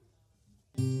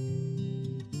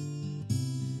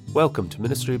Welcome to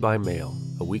Ministry by Mail,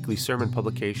 a weekly sermon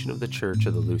publication of the Church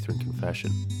of the Lutheran Confession.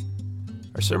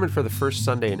 Our sermon for the first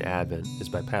Sunday in Advent is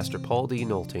by Pastor Paul D.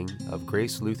 Nolting of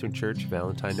Grace Lutheran Church,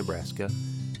 Valentine, Nebraska,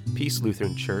 Peace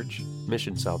Lutheran Church,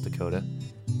 Mission, South Dakota,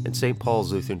 and St.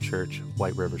 Paul's Lutheran Church,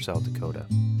 White River, South Dakota.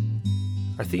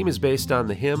 Our theme is based on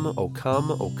the hymn, O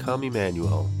Come,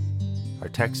 Emmanuel. Our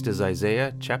text is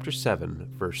Isaiah chapter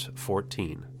 7, verse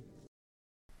 14.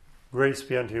 Grace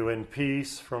be unto you and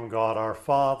peace from God our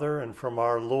Father and from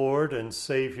our Lord and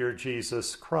Savior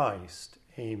Jesus Christ.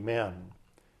 Amen.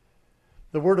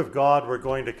 The Word of God we're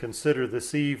going to consider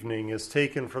this evening is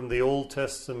taken from the Old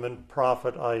Testament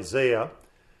prophet Isaiah,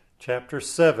 chapter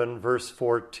 7, verse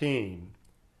 14.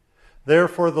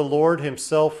 Therefore the Lord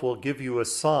himself will give you a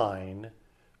sign.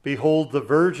 Behold, the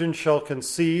virgin shall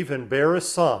conceive and bear a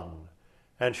son,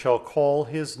 and shall call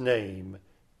his name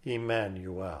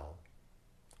Emmanuel.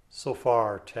 So far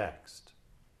our text.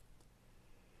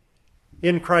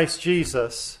 In Christ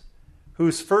Jesus,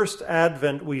 whose first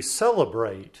advent we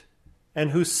celebrate,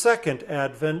 and whose second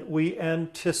advent we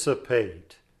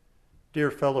anticipate, dear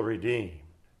fellow redeemed.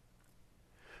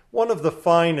 One of the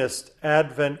finest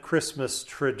Advent Christmas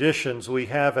traditions we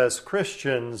have as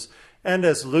Christians and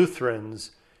as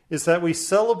Lutherans is that we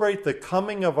celebrate the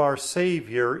coming of our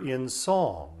Savior in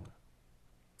song.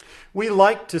 We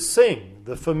like to sing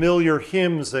the familiar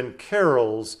hymns and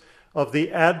carols of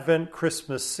the Advent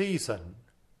Christmas season.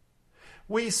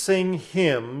 We sing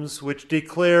hymns which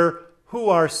declare who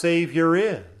our Savior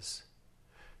is.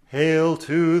 Hail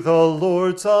to the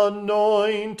Lord's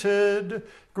anointed,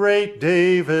 great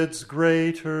David's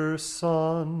greater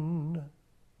Son.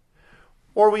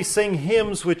 Or we sing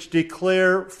hymns which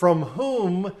declare from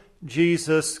whom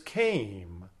Jesus came.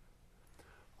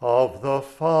 Of the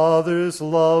Father's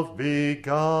love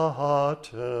begotten.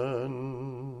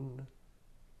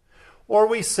 Or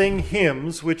we sing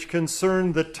hymns which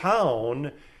concern the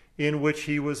town in which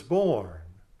he was born.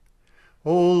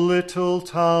 O little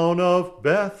town of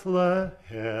Bethlehem.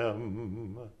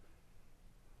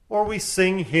 Or we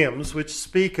sing hymns which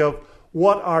speak of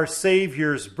what our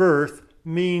Savior's birth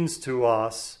means to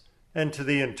us and to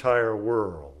the entire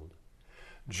world.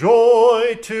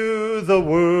 Joy to the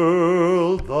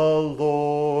world, the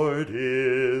Lord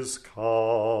is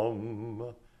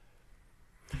come.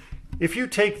 If you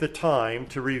take the time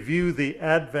to review the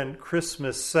Advent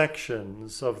Christmas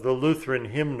sections of the Lutheran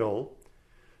hymnal,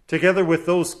 together with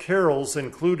those carols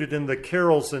included in the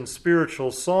Carols and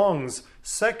Spiritual Songs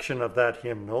section of that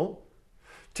hymnal,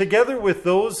 together with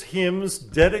those hymns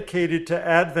dedicated to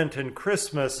Advent and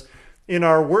Christmas in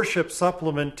our Worship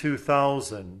Supplement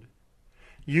 2000,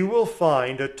 you will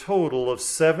find a total of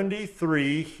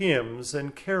 73 hymns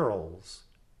and carols.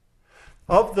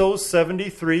 Of those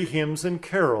 73 hymns and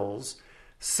carols,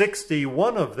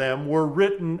 61 of them were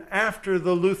written after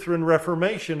the Lutheran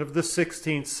Reformation of the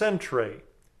 16th century,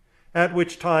 at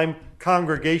which time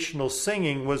congregational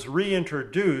singing was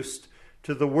reintroduced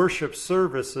to the worship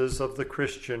services of the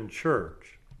Christian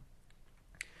Church.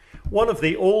 One of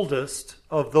the oldest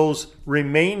of those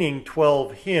remaining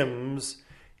 12 hymns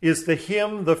is the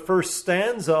hymn, the first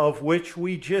stanza of which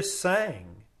we just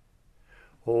sang.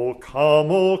 O come,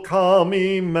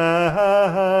 Emmanuel.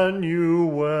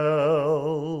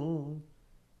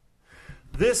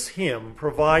 This hymn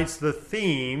provides the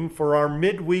theme for our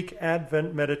midweek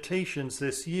Advent meditations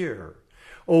this year.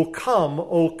 O come,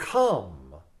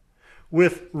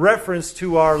 with reference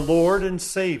to our Lord and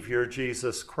Savior,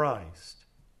 Jesus Christ.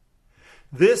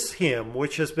 This hymn,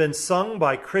 which has been sung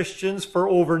by Christians for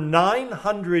over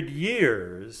 900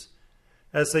 years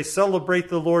as they celebrate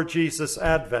the Lord Jesus'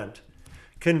 Advent,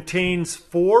 contains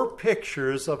 4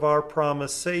 pictures of our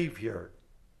promised Savior,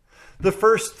 the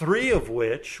first 3 of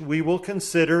which we will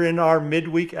consider in our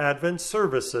midweek Advent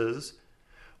services,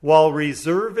 while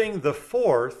reserving the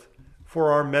 4th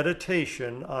for our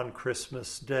meditation on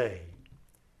Christmas Day.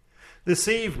 This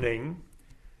evening,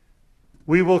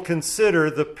 we will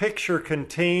consider the picture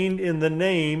contained in the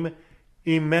name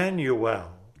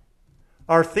Emmanuel.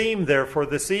 Our theme, therefore,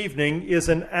 this evening is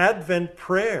an Advent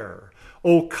prayer.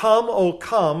 O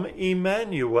come,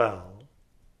 Emmanuel.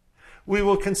 We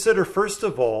will consider, first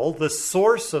of all, the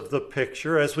source of the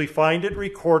picture as we find it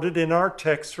recorded in our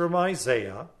text from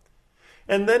Isaiah,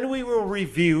 and then we will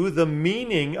review the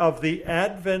meaning of the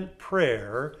Advent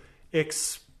prayer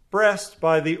expressed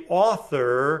by the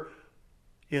author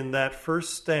in that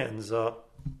first stanza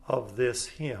of this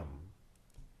hymn.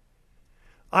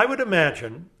 I would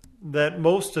imagine that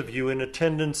most of you in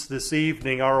attendance this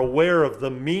evening are aware of the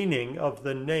meaning of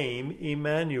the name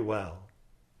Emmanuel.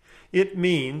 It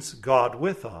means God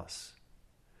with us.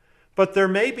 But there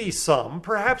may be some,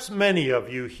 perhaps many of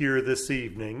you here this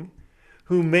evening,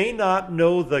 who may not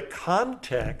know the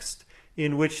context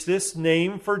in which this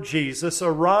name for Jesus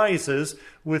arises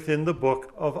within the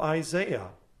book of Isaiah.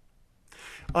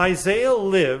 Isaiah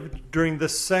lived during the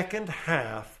second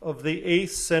half of the 8th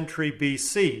century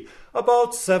BC,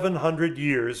 about 700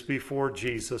 years before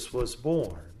Jesus was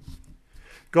born.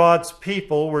 God's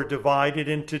people were divided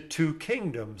into two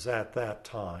kingdoms at that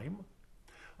time,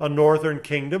 a northern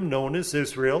kingdom known as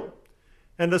Israel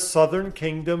and a southern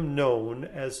kingdom known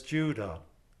as Judah.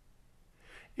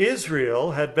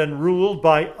 Israel had been ruled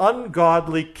by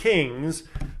ungodly kings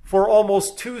for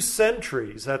almost 2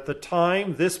 centuries at the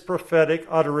time this prophetic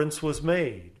utterance was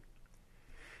made.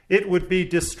 It would be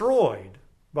destroyed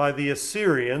by the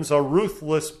Assyrians, a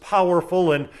ruthless,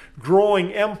 powerful, and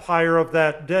growing empire of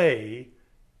that day,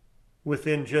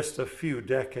 within just a few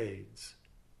decades.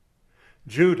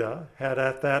 Judah had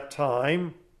at that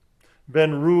time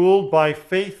been ruled by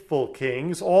faithful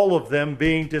kings, all of them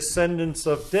being descendants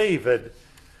of David.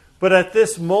 But at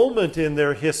this moment in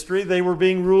their history, they were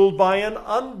being ruled by an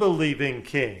unbelieving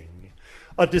king,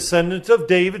 a descendant of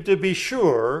David to be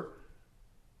sure,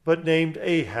 but named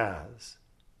Ahaz,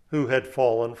 who had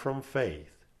fallen from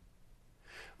faith.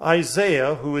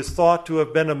 Isaiah, who is thought to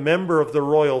have been a member of the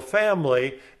royal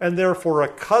family and therefore a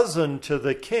cousin to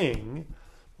the king,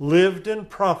 lived and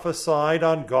prophesied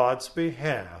on God's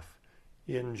behalf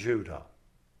in Judah.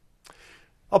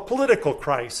 A political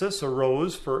crisis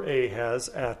arose for Ahaz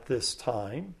at this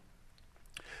time.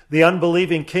 The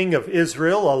unbelieving king of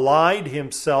Israel allied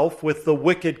himself with the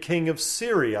wicked king of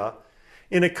Syria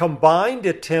in a combined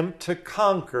attempt to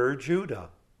conquer Judah.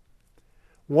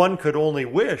 One could only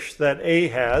wish that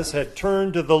Ahaz had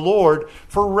turned to the Lord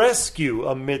for rescue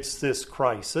amidst this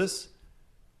crisis.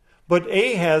 But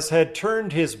Ahaz had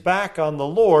turned his back on the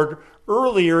Lord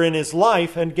earlier in his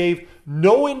life and gave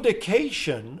no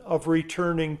indication of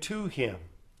returning to him.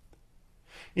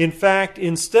 In fact,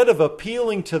 instead of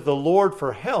appealing to the Lord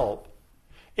for help,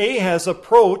 Ahaz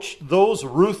approached those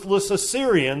ruthless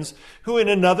Assyrians who in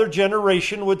another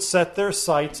generation would set their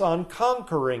sights on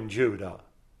conquering Judah.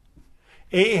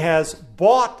 Ahaz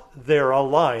bought their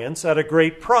alliance at a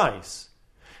great price,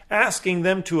 asking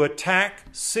them to attack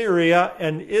Syria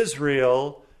and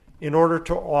Israel in order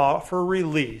to offer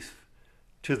relief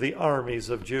to the armies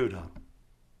of Judah.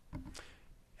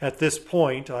 At this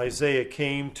point, Isaiah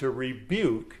came to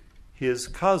rebuke his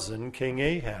cousin, King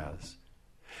Ahaz.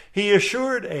 He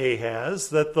assured Ahaz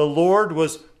that the Lord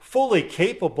was fully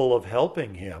capable of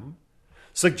helping him,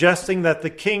 suggesting that the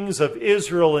kings of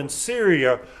Israel and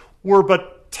Syria were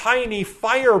but tiny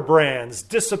firebrands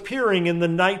disappearing in the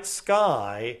night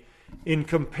sky in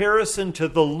comparison to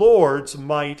the Lord's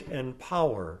might and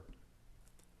power.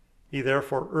 He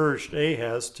therefore urged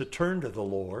Ahaz to turn to the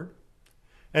Lord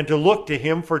and to look to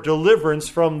him for deliverance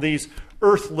from these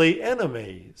earthly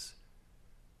enemies.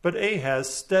 But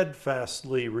Ahaz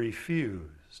steadfastly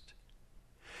refused.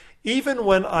 Even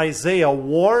when Isaiah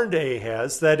warned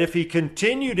Ahaz that if he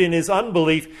continued in his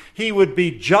unbelief, he would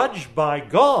be judged by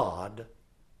God,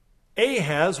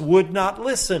 Ahaz would not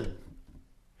listen.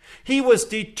 He was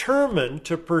determined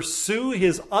to pursue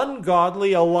his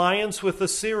ungodly alliance with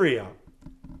Assyria.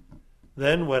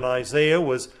 Then, when Isaiah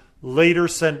was later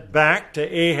sent back to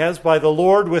Ahaz by the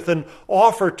Lord with an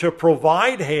offer to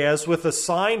provide Ahaz with a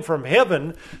sign from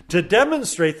heaven to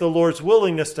demonstrate the Lord's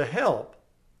willingness to help,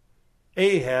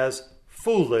 Ahaz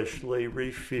foolishly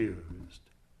refused.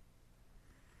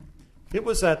 It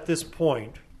was at this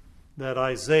point that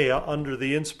Isaiah, under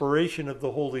the inspiration of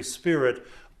the Holy Spirit,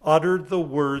 uttered the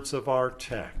words of our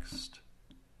text.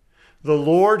 The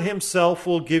Lord himself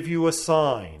will give you a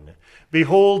sign.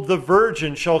 Behold, the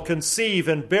virgin shall conceive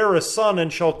and bear a son,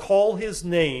 and shall call his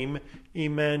name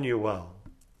EMMANUEL.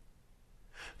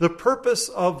 The purpose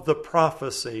of the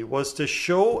prophecy was to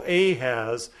show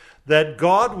Ahaz that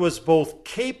God was both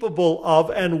capable of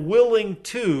and willing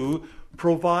to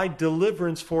provide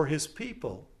deliverance for his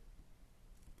people.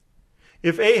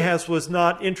 If Ahaz was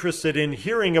not interested in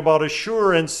hearing about a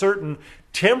sure and certain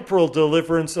temporal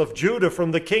deliverance of Judah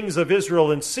from the kings of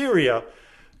Israel and Syria,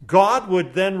 God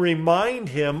would then remind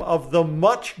him of the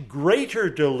much greater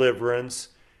deliverance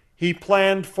he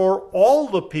planned for all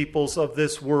the peoples of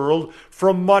this world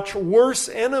from much worse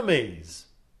enemies,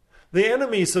 the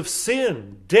enemies of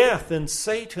sin, death, and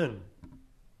Satan.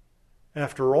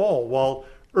 After all, while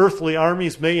earthly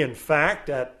armies may in fact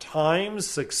at times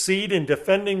succeed in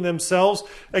defending themselves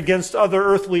against other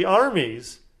earthly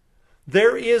armies,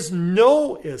 there is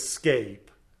no escape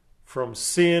from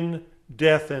sin,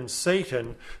 death, and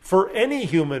Satan for any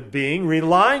human being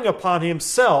relying upon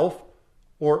himself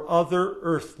or other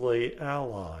earthly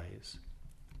allies.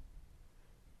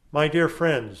 My dear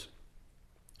friends,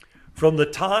 from the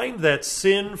time that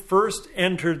sin first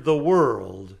entered the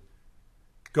world,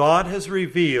 God has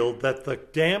revealed that the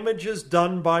damages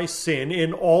done by sin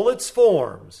in all its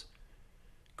forms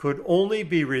could only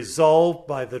be resolved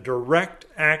by the direct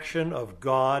action of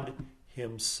God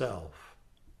Himself.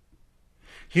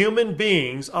 Human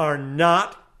beings are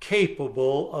not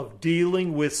capable of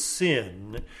dealing with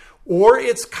sin or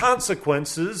its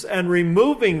consequences and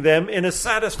removing them in a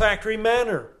satisfactory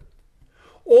manner.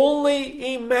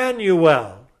 Only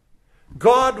EMMANUEL,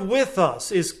 God with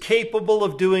us, is capable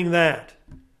of doing that.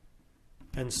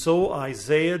 And so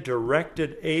Isaiah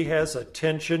directed Ahaz's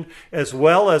attention, as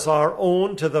well as our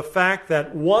own, to the fact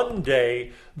that one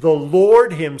day the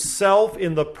Lord Himself,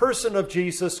 in the person of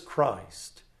Jesus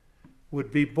Christ,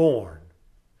 would be born,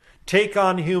 take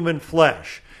on human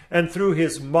flesh, and through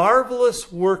His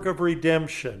marvelous work of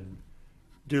redemption,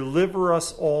 deliver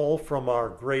us all from our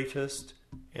greatest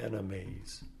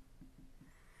enemies.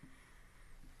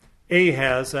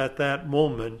 Ahaz at that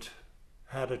moment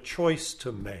had a choice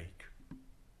to make.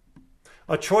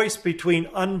 A choice between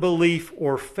unbelief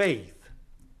or faith.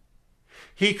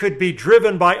 He could be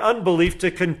driven by unbelief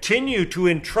to continue to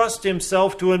entrust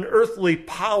himself to an earthly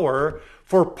power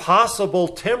for possible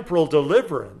temporal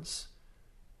deliverance,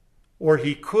 or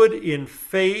he could, in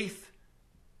faith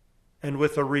and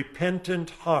with a repentant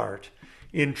heart,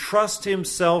 entrust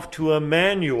himself to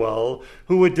EMMANUEL,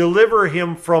 who would deliver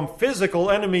him from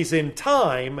physical enemies in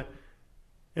time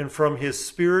and from his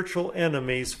spiritual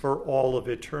enemies for all of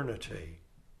eternity.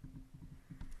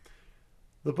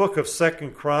 The book of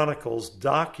 2 Chronicles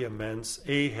documents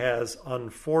Ahaz's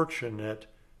unfortunate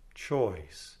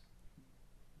choice.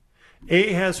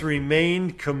 Ahaz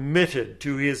remained committed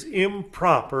to his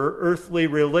improper earthly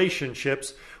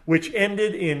relationships, which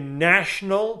ended in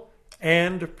national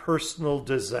and personal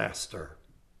disaster.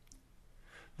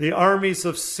 The armies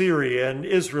of Syria and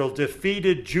Israel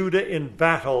defeated Judah in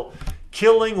battle,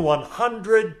 killing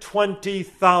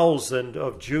 120,000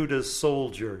 of Judah's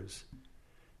soldiers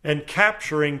and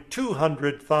capturing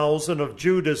 200,000 of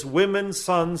Judah's women,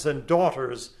 sons, and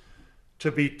daughters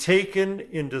to be taken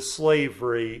into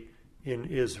slavery in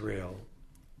Israel.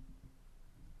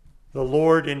 The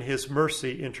Lord in His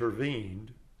mercy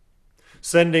intervened,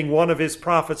 sending one of His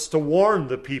prophets to warn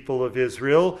the people of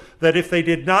Israel that if they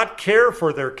did not care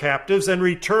for their captives and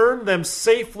return them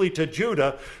safely to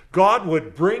Judah, God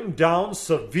would bring down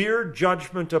severe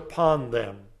judgment upon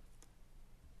them.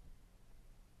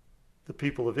 The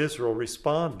people of Israel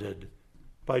responded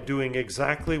by doing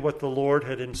exactly what the Lord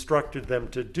had instructed them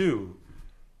to do.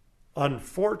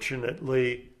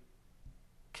 Unfortunately,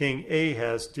 King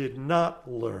Ahaz did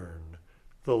not learn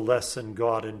the lesson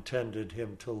God intended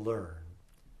him to learn.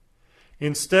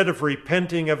 Instead of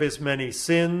repenting of his many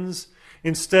sins,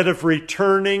 instead of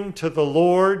returning to the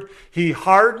Lord, he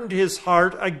hardened his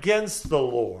heart against the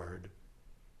Lord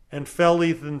and fell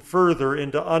even further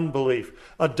into unbelief,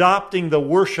 adopting the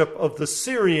worship of the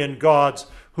Syrian gods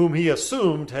whom he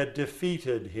assumed had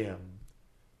defeated him.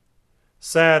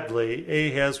 Sadly,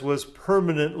 Ahaz was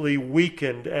permanently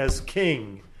weakened as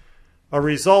king, a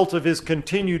result of his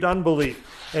continued unbelief,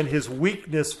 and his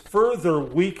weakness further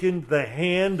weakened the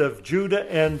hand of Judah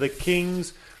and the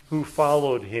kings who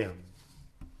followed him.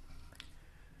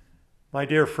 My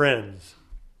dear friends,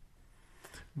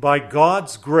 by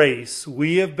God's grace,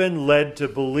 we have been led to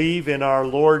believe in our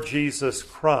Lord Jesus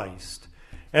Christ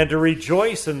and to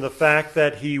rejoice in the fact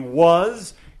that He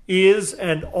was, is,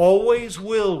 and always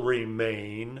will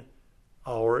remain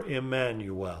our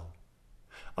EMMANUEL,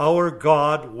 our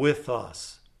God with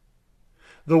us.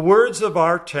 The words of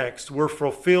our text were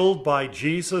fulfilled by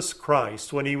Jesus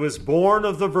Christ when He was born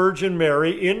of the Virgin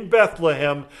Mary in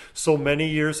Bethlehem so many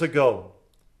years ago.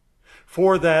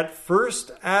 For that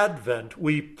first advent,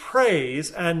 we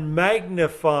praise and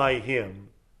magnify Him.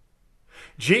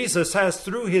 Jesus has,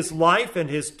 through His life and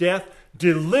His death,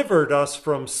 delivered us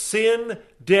from sin,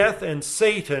 death, and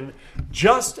Satan,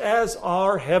 just as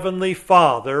our Heavenly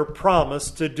Father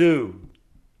promised to do.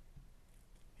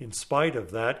 In spite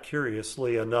of that,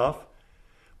 curiously enough,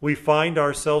 we find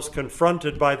ourselves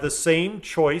confronted by the same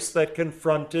choice that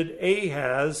confronted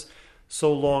Ahaz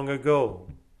so long ago.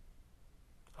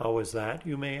 How is that,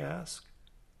 you may ask?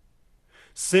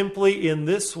 Simply in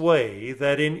this way,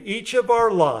 that in each of our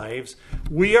lives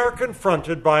we are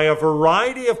confronted by a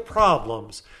variety of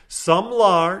problems, some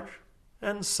large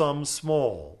and some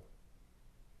small.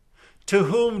 To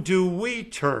whom do we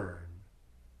turn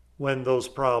when those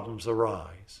problems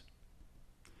arise?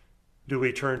 Do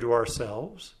we turn to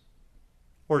ourselves,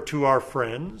 or to our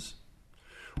friends,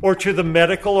 or to the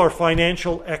medical or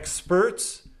financial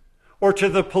experts, or to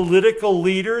the political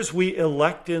leaders we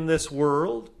elect in this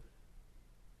world?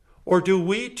 Or do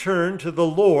we turn to the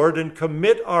Lord and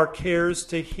commit our cares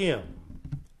to Him?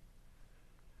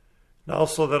 Now,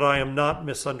 so that I am not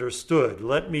misunderstood,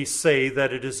 let me say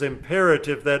that it is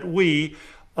imperative that we,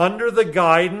 under the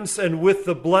guidance and with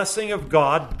the blessing of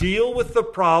God, deal with the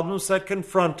problems that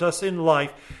confront us in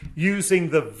life using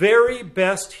the very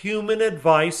best human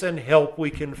advice and help we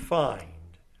can find.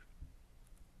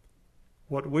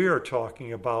 What we are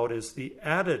talking about is the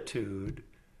attitude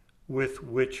with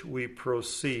which we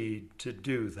proceed to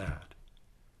do that.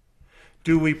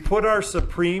 Do we put our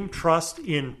supreme trust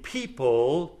in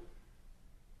people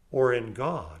or in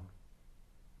God?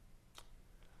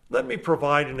 Let me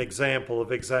provide an example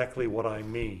of exactly what I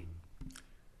mean.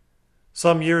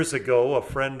 Some years ago, a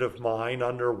friend of mine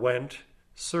underwent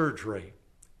surgery.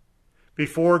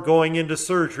 Before going into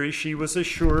surgery, she was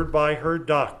assured by her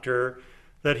doctor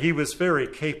that he was very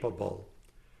capable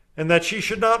and that she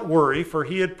should not worry, for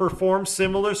he had performed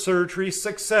similar surgery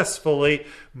successfully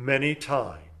many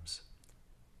times.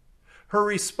 Her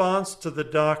response to the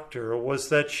doctor was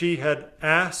that she had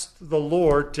asked the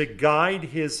Lord to guide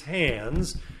his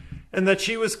hands and that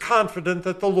she was confident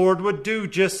that the Lord would do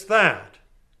just that.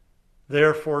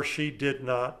 Therefore, she did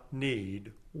not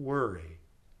need worry.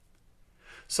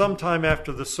 Sometime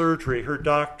after the surgery, her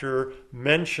doctor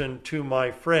mentioned to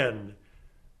my friend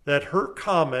that her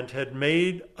comment had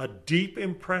made a deep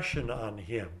impression on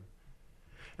him,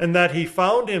 and that he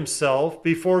found himself,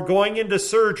 before going into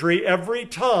surgery every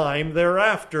time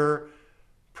thereafter,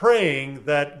 praying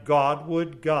that God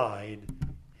would guide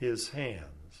his hands.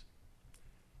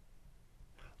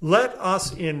 Let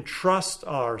us entrust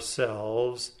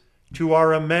ourselves to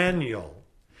our EMMANUEL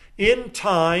in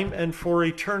time and for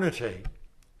eternity.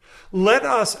 Let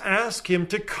us ask him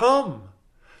to come,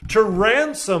 to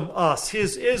ransom us,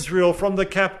 his Israel, from the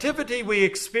captivity we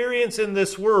experience in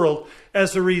this world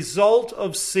as a result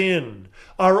of sin,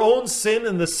 our own sin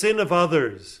and the sin of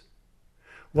others.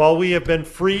 While we have been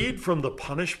freed from the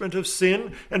punishment of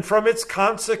sin and from its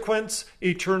consequence,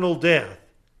 eternal death,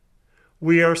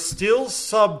 we are still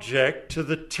subject to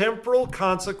the temporal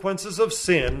consequences of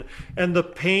sin and the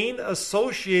pain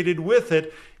associated with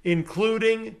it,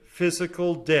 including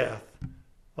physical death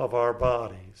of our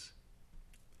bodies.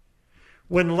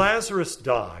 When Lazarus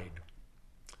died,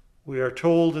 we are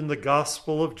told in the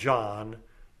Gospel of John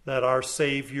that our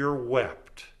Savior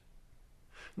wept.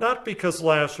 Not because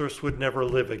Lazarus would never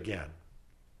live again.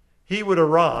 He would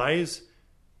arise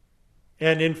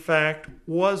and in fact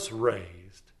was raised.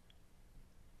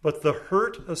 But the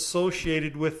hurt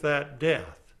associated with that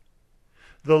death,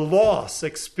 the loss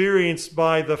experienced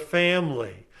by the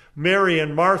family, Mary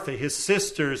and Martha, his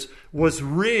sisters, was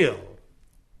real.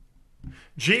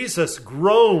 Jesus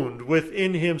groaned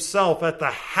within himself at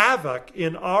the havoc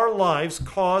in our lives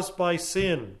caused by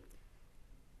sin.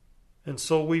 And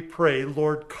so we pray,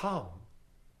 Lord, come.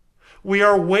 We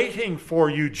are waiting for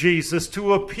you, Jesus,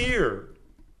 to appear.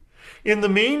 In the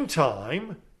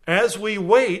meantime, as we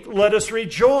wait, let us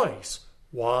rejoice.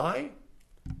 Why?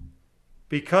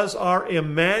 Because our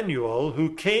EMMANUEL,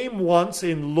 who came once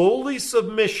in lowly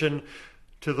submission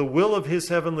to the will of his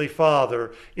heavenly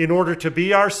Father in order to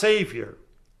be our Savior,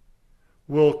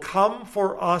 will come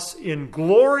for us in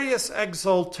glorious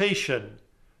exaltation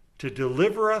to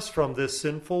deliver us from this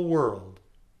sinful world,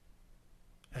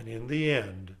 and in the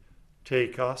end,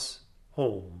 take us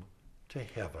home to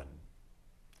heaven.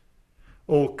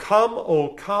 O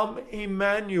come,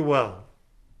 Emmanuel.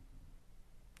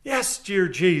 Yes, dear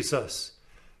Jesus,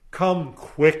 come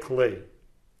quickly.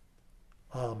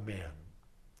 Amen.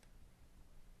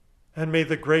 And may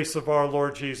the grace of our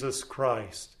Lord Jesus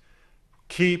Christ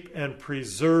keep and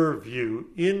preserve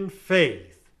you in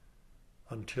faith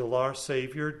until our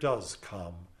Savior does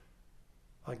come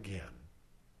again.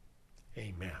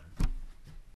 Amen.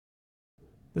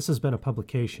 This has been a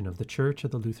publication of the Church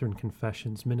of the Lutheran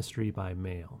Confessions Ministry by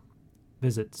Mail.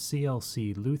 Visit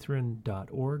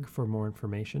clclutheran.org for more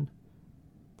information.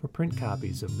 For print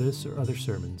copies of this or other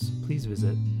sermons, please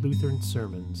visit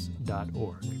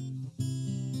lutheransermons.org.